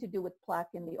nothing to do with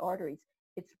plaque in the arteries.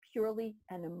 It's purely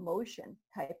an emotion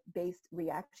type based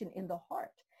reaction in the heart.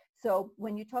 So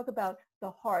when you talk about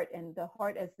the heart and the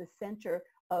heart as the center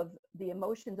of the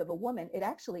emotions of a woman, it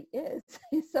actually is.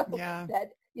 So Yeah. that,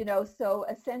 so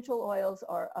essential oils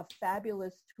are a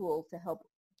fabulous tool to help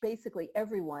basically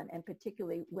everyone, and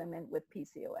particularly women with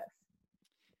PCOS.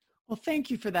 Well,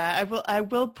 thank you for that. I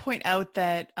will point out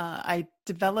that I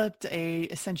developed a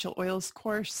essential oils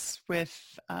course with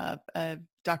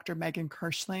Dr. Megan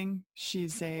Kirschling.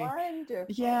 She's Wonderful.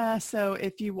 yeah. So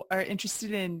if you are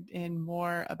interested in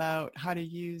more about how to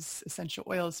use essential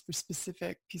oils for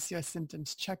specific PCOS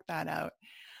symptoms, check that out.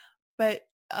 But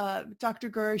Dr.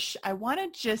 Gersh, I want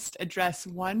to just address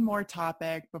one more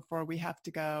topic before we have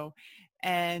to go.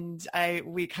 And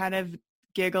we kind of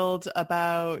giggled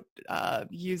about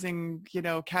using,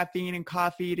 caffeine and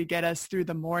coffee to get us through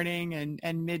the morning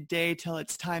and midday till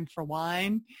it's time for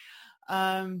wine.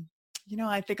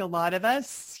 I think a lot of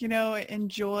us,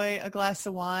 enjoy a glass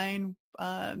of wine,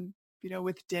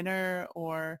 with dinner,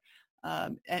 or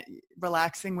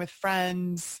relaxing with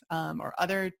friends, or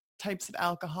other types of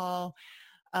alcohol.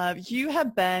 You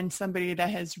have been somebody that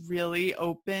has really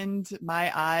opened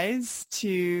my eyes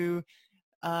to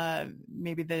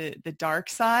maybe the dark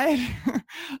side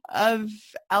of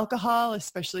alcohol,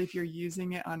 especially if you're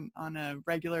using it on a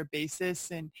regular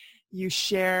basis. And you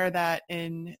share that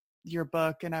in your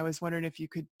book. And I was wondering if you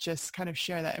could just kind of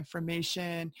share that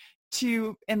information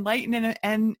to enlighten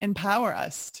and empower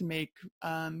us to make,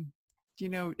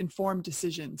 informed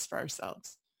decisions for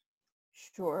ourselves.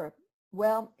 Sure.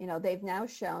 Well, they've now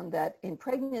shown that in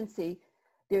pregnancy,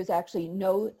 there's actually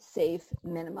no safe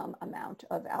minimum amount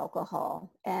of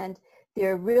alcohol. And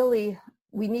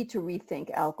we need to rethink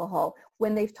alcohol.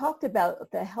 When they've talked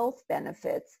about the health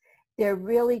benefits, they're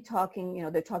really talking,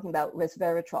 they're talking about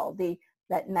resveratrol,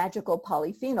 that magical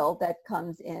polyphenol that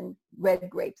comes in red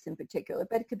grapes in particular,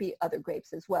 but it could be other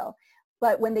grapes as well.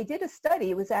 But when they did a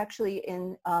study, it was actually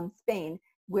in Spain,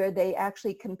 where they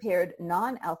actually compared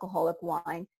non-alcoholic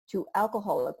wine to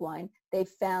alcoholic wine. They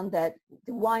found that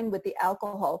the wine with the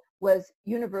alcohol was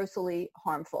universally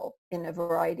harmful in a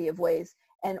variety of ways.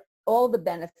 And all the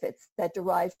benefits that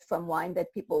derived from wine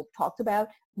that people talked about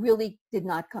really did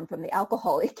not come from the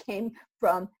alcohol. It came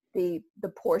from the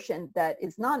portion that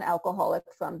is non-alcoholic,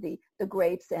 from the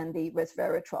grapes and the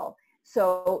resveratrol.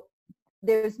 So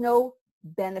there's no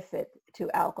benefit to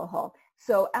alcohol.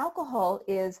 So alcohol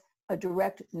is a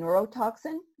direct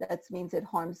neurotoxin. That means it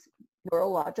harms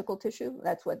neurological tissue.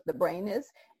 That's what the brain is.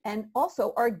 And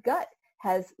also our gut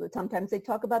sometimes they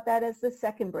talk about that as the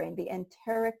second brain, the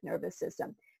enteric nervous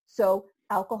system. So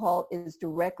alcohol is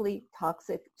directly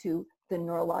toxic to the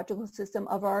neurological system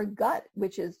of our gut,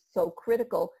 which is so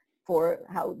critical for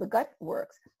how the gut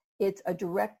works. It's a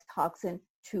direct toxin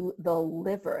to the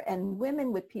liver. And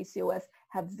women with PCOS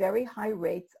have very high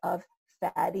rates of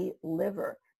fatty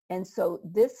liver. And so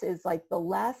this is like the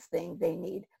last thing they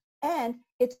need. And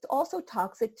it's also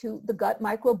toxic to the gut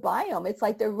microbiome. It's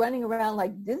like they're running around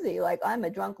like dizzy, like I'm a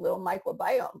drunk little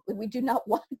microbiome. We do not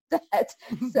want that.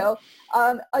 So,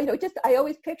 I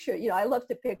always picture, I love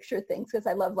to picture things because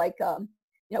I love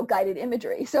guided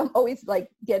imagery. So I'm always like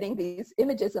getting these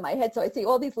images in my head. So I see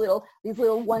all these little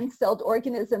one-celled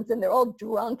organisms, and they're all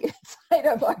drunk inside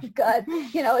of our gut.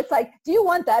 It's like, do you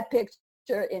want that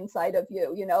picture inside of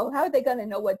you? How are they going to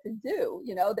know what to do?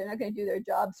 They're not going to do their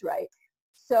jobs right.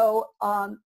 So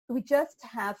we just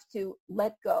have to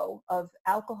let go of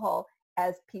alcohol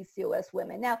as PCOS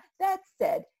women. Now, that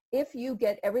said, if you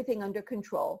get everything under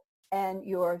control and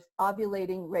you're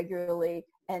ovulating regularly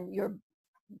and your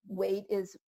weight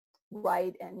is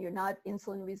right and you're not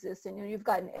insulin resistant and you've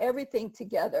gotten everything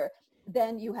together,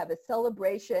 then you have a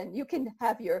celebration. You can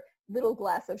have your little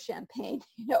glass of champagne,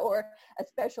 or a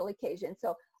special occasion.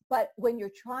 So, but when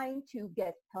you're trying to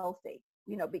get healthy,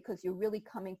 because you're really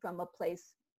coming from a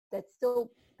place that's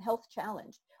still health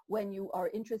challenged, when you are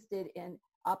interested in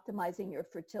optimizing your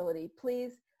fertility,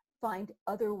 please find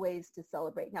other ways to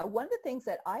celebrate. Now, one of the things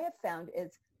that I have found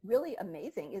is really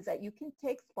amazing is that you can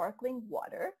take sparkling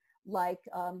water like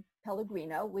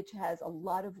Pellegrino, which has a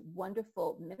lot of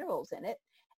wonderful minerals in it,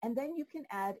 and then you can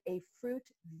add a fruit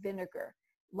vinegar.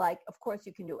 Like, of course,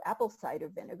 you can do apple cider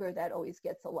vinegar. That always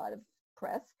gets a lot of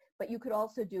press. But you could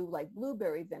also do like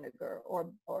blueberry vinegar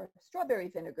or strawberry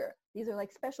vinegar. These are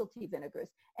like specialty vinegars.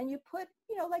 And you put,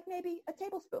 like maybe a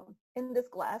tablespoon in this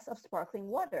glass of sparkling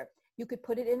water. you could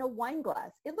put it in a wine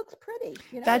glass. It looks pretty.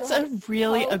 That's a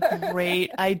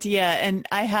great idea. And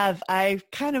I have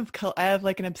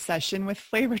like an obsession with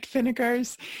flavored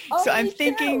vinegars. Oh, so I'm me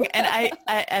thinking, too. and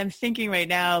I'm thinking right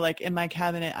now, like in my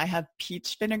cabinet, I have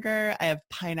peach vinegar, I have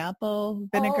pineapple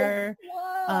vinegar,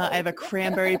 Oh, wow. I have a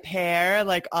cranberry pear,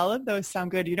 like all of those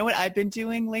sound good. You know what I've been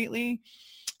doing lately?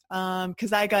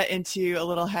 Because I got into a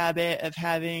little habit of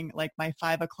having like my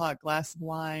 5 o'clock glass of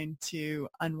wine to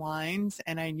unwind,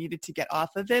 and I needed to get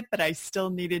off of it, but I still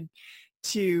needed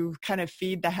to kind of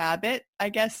feed the habit, I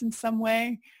guess, in some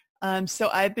way. So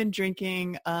I've been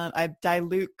drinking, I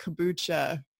dilute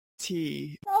kombucha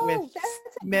tea with That's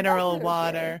mineral another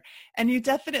water. way. And you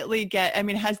definitely get,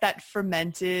 it has that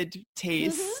fermented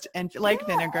taste and like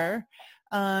Yeah. vinegar.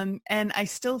 And I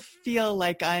still feel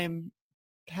like I'm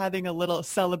having a little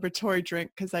celebratory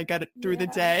drink because I got it through the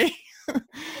day. And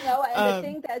the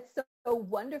thing that's so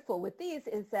wonderful with these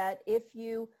is that if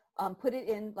you put it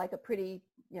in like a pretty,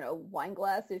 wine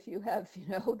glass, if you have,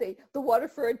 the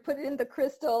Waterford, put it in the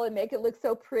crystal and make it look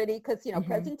so pretty because,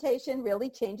 presentation really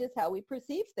changes how we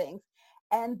perceive things.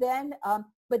 And then,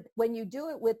 but when you do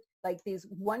it with like these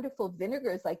wonderful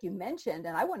vinegars, like you mentioned,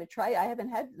 and I want to try, I haven't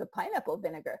had the pineapple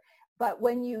vinegar, but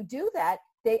when you do that,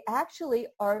 they actually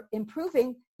are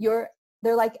improving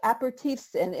they're like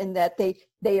aperitifs in that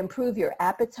they improve your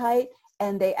appetite,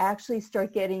 and they actually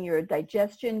start getting your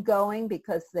digestion going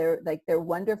because they're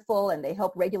wonderful, and they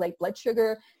help regulate blood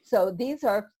sugar. So these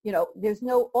are, there's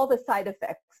all the side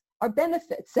effects are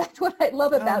benefits. That's what I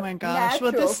love about oh my gosh.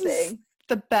 natural Well, this things. is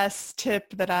the best tip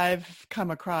that I've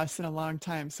come across in a long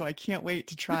time. So I can't wait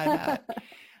to try that.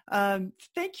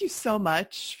 Thank you so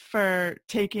much for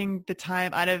taking the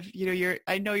time out of,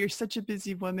 I know you're such a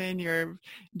busy woman. You're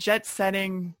jet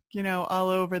setting, all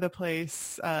over the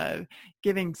place,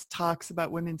 giving talks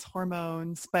about women's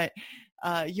hormones, but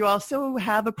you also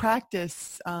have a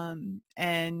practice.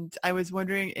 And I was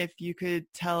wondering if you could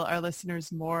tell our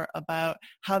listeners more about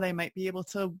how they might be able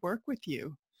to work with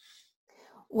you.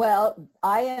 Well,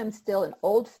 I am still an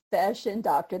old-fashioned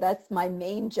doctor. That's my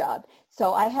main job.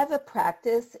 So I have a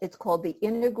practice. It's called the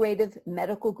Integrative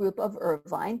Medical Group of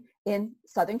Irvine in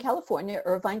Southern California,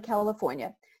 Irvine,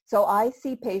 California. So I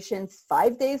see patients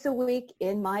 5 days a week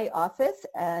in my office,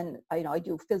 and I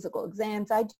do physical exams.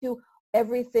 I do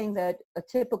everything that a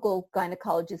typical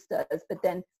gynecologist does, but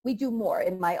then we do more.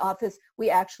 In my office, we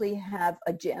actually have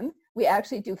a gym. We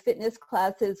actually do fitness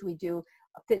classes. We do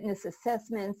fitness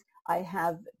assessments. I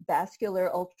have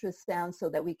vascular ultrasound so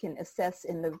that we can assess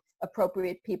in the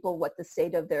appropriate people what the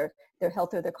state of their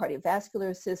health or their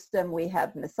cardiovascular system. We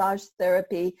have massage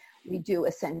therapy. We do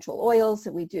essential oils.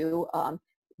 We do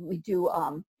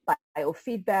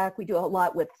biofeedback. We do a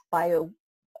lot with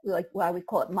like why we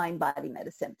call it mind-body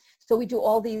medicine. So we do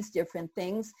all these different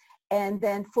things. And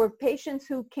then for patients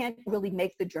who can't really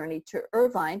make the journey to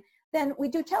Irvine, then we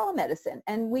do telemedicine,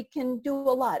 and we can do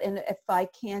a lot. And if I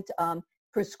can't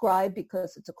prescribe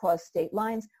because it's across state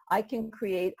lines, I can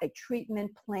create a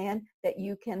treatment plan that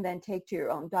you can then take to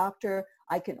your own doctor.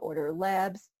 I can order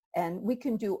labs, and we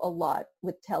can do a lot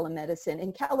with telemedicine.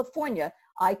 In California,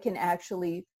 I can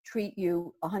actually treat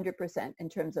you 100% in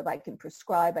terms of I can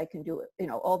prescribe, I can do,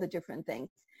 all the different things.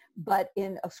 But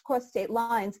across state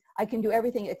lines, I can do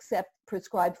everything except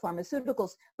prescribe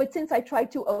pharmaceuticals. But since I try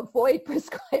to avoid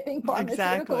prescribing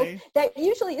pharmaceuticals, Exactly. that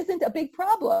usually isn't a big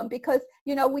problem because,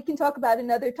 we can talk about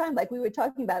another time, like we were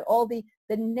talking about all the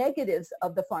negatives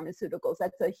of the pharmaceuticals.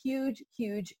 That's a huge,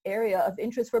 huge area of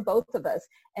interest for both of us.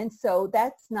 And so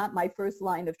that's not my first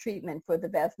line of treatment for the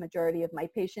vast majority of my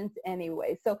patients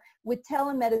anyway. So with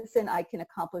telemedicine, I can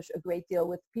accomplish a great deal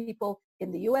with people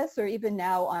in the US or even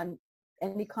now on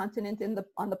any continent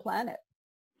on the planet.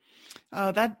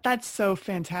 Oh, that's so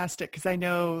fantastic, because I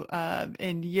know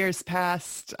in years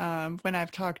past when I've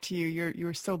talked to you,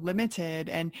 you're so limited,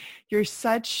 and you're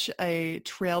such a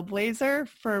trailblazer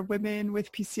for women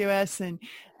with PCOS,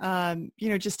 and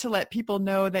just to let people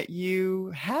know that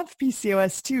you have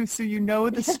PCOS too, so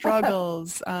the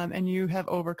struggles and you have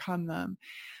overcome them.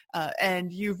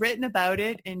 And you've written about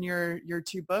it in your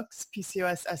 2 books,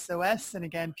 PCOS SOS, and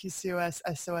again, PCOS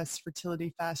SOS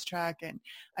Fertility Fast Track. And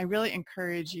I really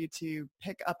encourage you to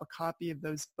pick up a copy of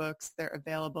those books. They're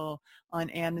available on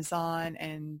Amazon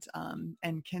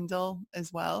and Kindle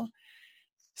as well.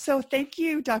 So thank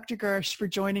you, Dr. Gersh, for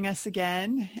joining us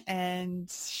again and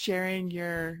sharing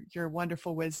your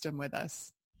wonderful wisdom with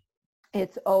us.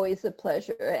 It's always a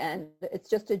pleasure, and it's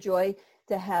just a joy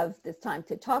to have this time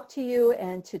to talk to you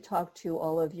and to talk to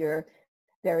all of your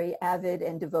very avid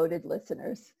and devoted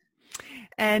listeners.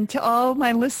 And to all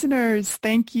my listeners,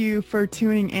 thank you for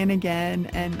tuning in again,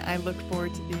 and I look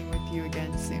forward to being with you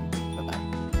again soon.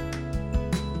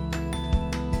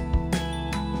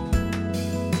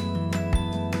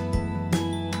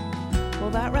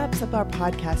 that wraps up our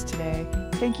podcast today.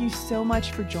 Thank you so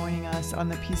much for joining us on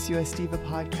the PCOS Diva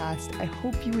podcast. I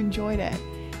hope you enjoyed it.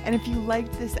 And if you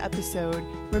liked this episode,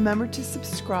 remember to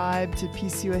subscribe to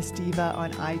PCOS Diva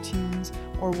on iTunes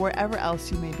or wherever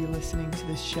else you may be listening to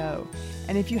this show.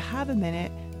 And if you have a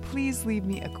minute, please leave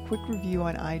me a quick review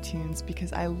on iTunes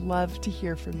because I love to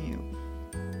hear from you.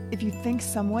 If you think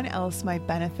someone else might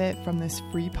benefit from this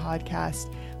free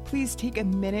podcast, please take a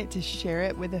minute to share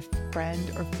it with a friend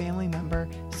or family member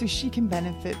so she can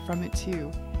benefit from it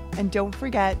too. And don't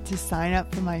forget to sign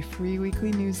up for my free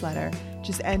weekly newsletter.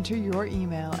 Just enter your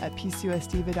email at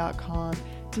PCOSdiva.com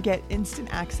to get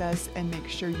instant access and make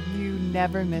sure you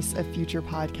never miss a future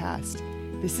podcast.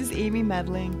 This is Amy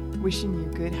Medling, wishing you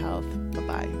good health.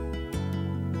 Bye-bye.